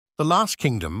The Last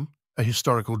Kingdom, a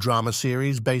historical drama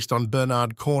series based on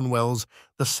Bernard Cornwell's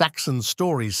The Saxon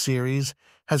Stories series,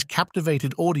 has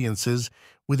captivated audiences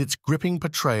with its gripping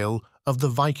portrayal of the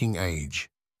Viking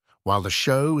Age. While the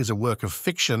show is a work of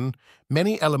fiction,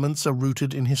 many elements are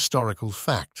rooted in historical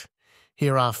fact.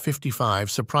 Here are 55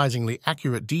 surprisingly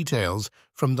accurate details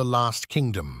from The Last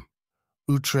Kingdom.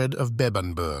 Uhtred of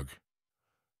Bebbanburg.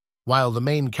 While the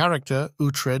main character,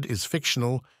 Uhtred, is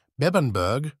fictional,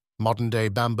 Bebbanburg, modern-day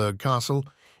Bamberg Castle,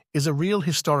 is a real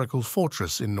historical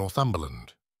fortress in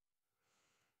Northumberland.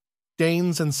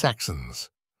 Danes and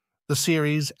Saxons. The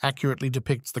series accurately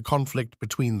depicts the conflict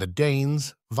between the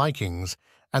Danes, Vikings,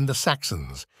 and the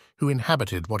Saxons, who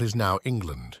inhabited what is now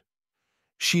England.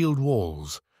 Shield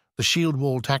walls. The shield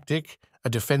wall tactic,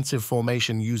 a defensive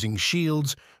formation using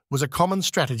shields, was a common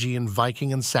strategy in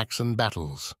Viking and Saxon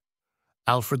battles.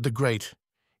 Alfred the Great.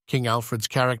 King Alfred's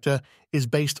character is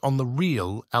based on the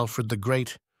real Alfred the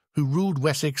Great, who ruled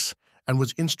Wessex and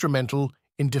was instrumental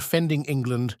in defending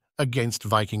England against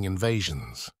Viking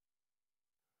invasions.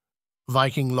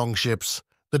 Viking longships.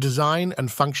 The design and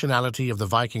functionality of the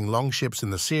Viking longships in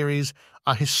the series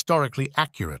are historically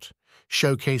accurate,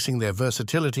 showcasing their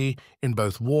versatility in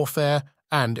both warfare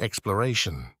and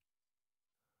exploration.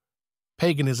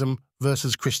 Paganism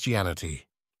versus Christianity.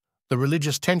 The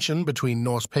religious tension between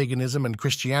Norse paganism and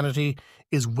Christianity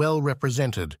is well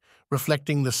represented,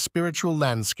 reflecting the spiritual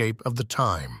landscape of the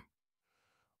time.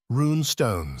 Rune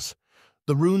stones.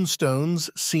 The rune stones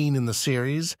seen in the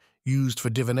series, used for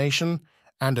divination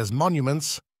and as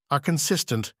monuments, are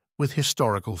consistent with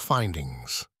historical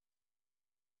findings.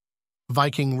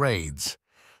 Viking raids.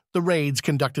 The raids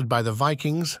conducted by the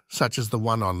Vikings, such as the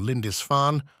one on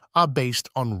Lindisfarne, are based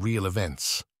on real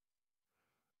events.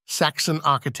 Saxon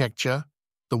architecture.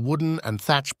 The wooden and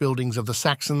thatch buildings of the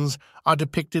Saxons are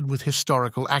depicted with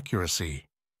historical accuracy.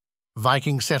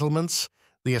 Viking settlements.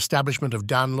 The establishment of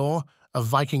Danelaw, a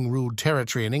Viking-ruled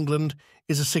territory in England,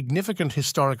 is a significant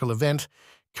historical event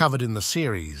covered in the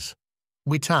series.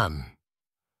 Witan.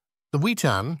 The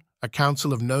Witan, a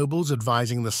council of nobles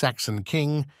advising the Saxon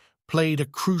king, played a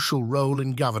crucial role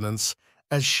in governance,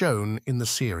 as shown in the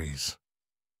series.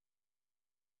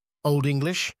 Old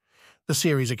English. The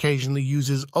series occasionally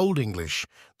uses Old English,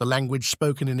 the language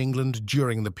spoken in England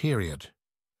during the period.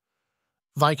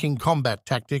 Viking combat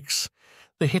tactics.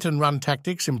 The hit-and-run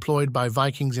tactics employed by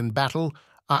Vikings in battle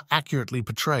are accurately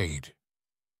portrayed.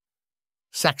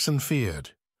 Saxon Fyrd.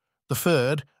 The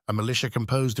Fyrd, a militia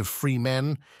composed of free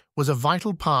men, was a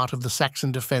vital part of the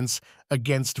Saxon defense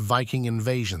against Viking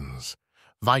invasions.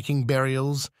 Viking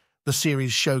burials. The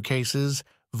series showcases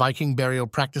Viking burial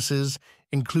practices,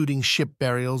 including ship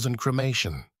burials and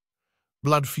cremation.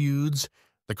 Blood feuds.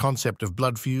 The concept of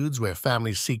blood feuds, where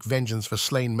families seek vengeance for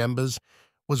slain members,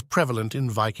 was prevalent in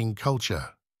Viking culture.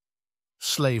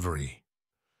 Slavery.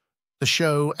 The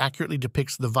show accurately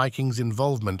depicts the Vikings'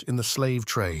 involvement in the slave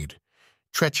trade.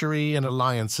 Treachery and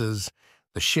alliances.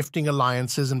 The shifting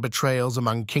alliances and betrayals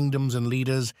among kingdoms and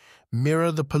leaders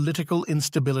mirror the political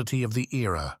instability of the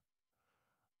era.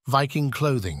 Viking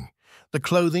clothing. The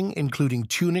clothing, including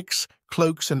tunics,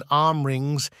 cloaks, and arm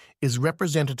rings, is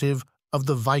representative of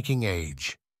the Viking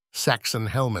Age. Saxon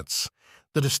helmets.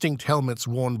 The distinct helmets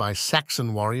worn by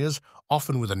Saxon warriors,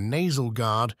 often with a nasal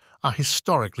guard, are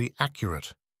historically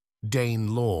accurate.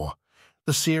 Dane law.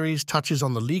 The series touches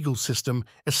on the legal system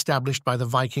established by the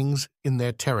Vikings in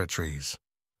their territories.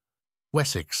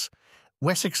 Wessex.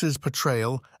 Wessex's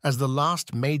portrayal as the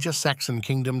last major Saxon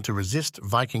kingdom to resist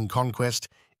Viking conquest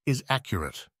is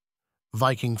accurate.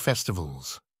 Viking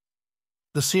festivals.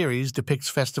 The series depicts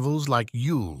festivals like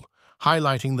Yule,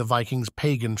 highlighting the Vikings'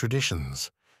 pagan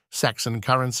traditions. Saxon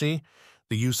currency.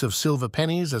 The use of silver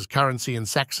pennies as currency in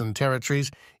Saxon territories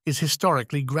is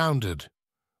historically grounded.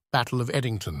 Battle of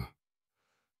Edington.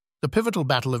 The pivotal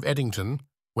Battle of Edington,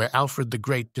 where Alfred the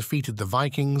Great defeated the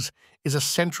Vikings, is a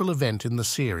central event in the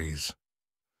series.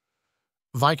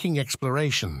 Viking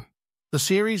exploration. The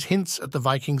series hints at the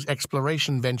Vikings'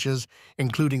 exploration ventures,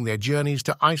 including their journeys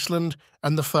to Iceland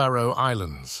and the Faroe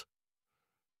Islands.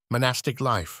 Monastic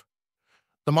life.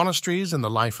 The monasteries and the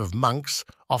life of monks,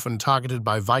 often targeted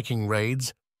by Viking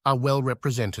raids, are well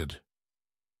represented.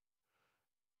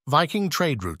 Viking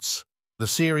trade routes. The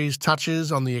series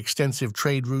touches on the extensive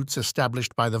trade routes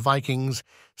established by the Vikings,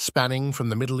 spanning from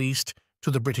the Middle East to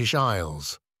the British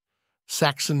Isles.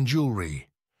 Saxon jewelry.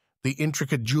 The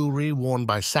intricate jewelry worn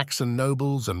by Saxon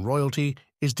nobles and royalty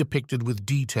is depicted with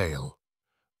detail.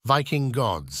 Viking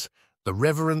gods. The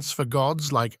reverence for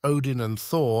gods like Odin and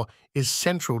Thor is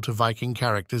central to Viking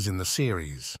characters in the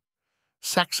series.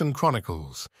 Saxon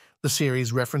chronicles. The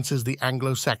series references the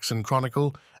Anglo-Saxon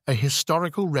Chronicle, a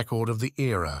historical record of the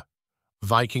era.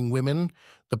 Viking women.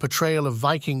 The portrayal of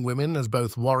Viking women as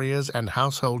both warriors and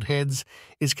household heads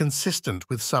is consistent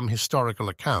with some historical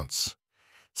accounts.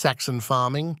 Saxon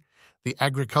farming. The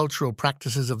agricultural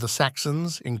practices of the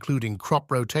Saxons, including crop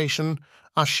rotation,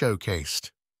 are showcased.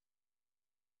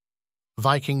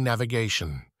 Viking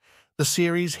navigation. The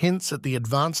series hints at the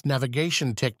advanced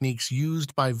navigation techniques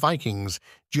used by Vikings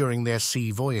during their sea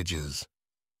voyages.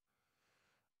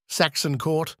 Saxon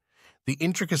court. The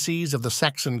intricacies of the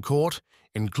Saxon court,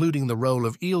 including the role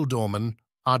of ealdorman,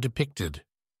 are depicted.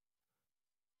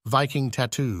 Viking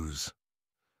tattoos.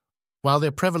 While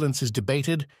their prevalence is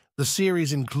debated, the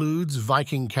series includes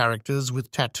Viking characters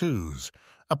with tattoos,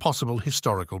 a possible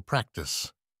historical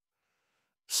practice.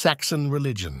 Saxon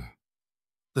religion.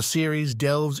 The series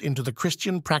delves into the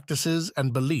Christian practices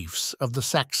and beliefs of the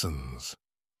Saxons.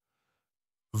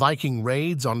 Viking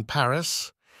raids on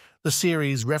Paris. The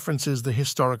series references the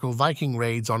historical Viking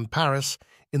raids on Paris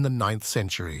in the 9th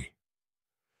century.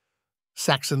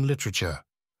 Saxon literature.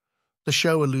 The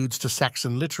show alludes to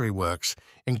Saxon literary works,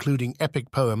 including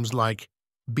epic poems like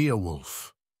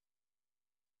Beowulf.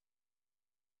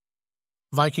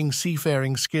 Viking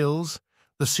seafaring skills.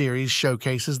 The series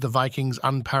showcases the Vikings'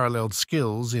 unparalleled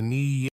skills in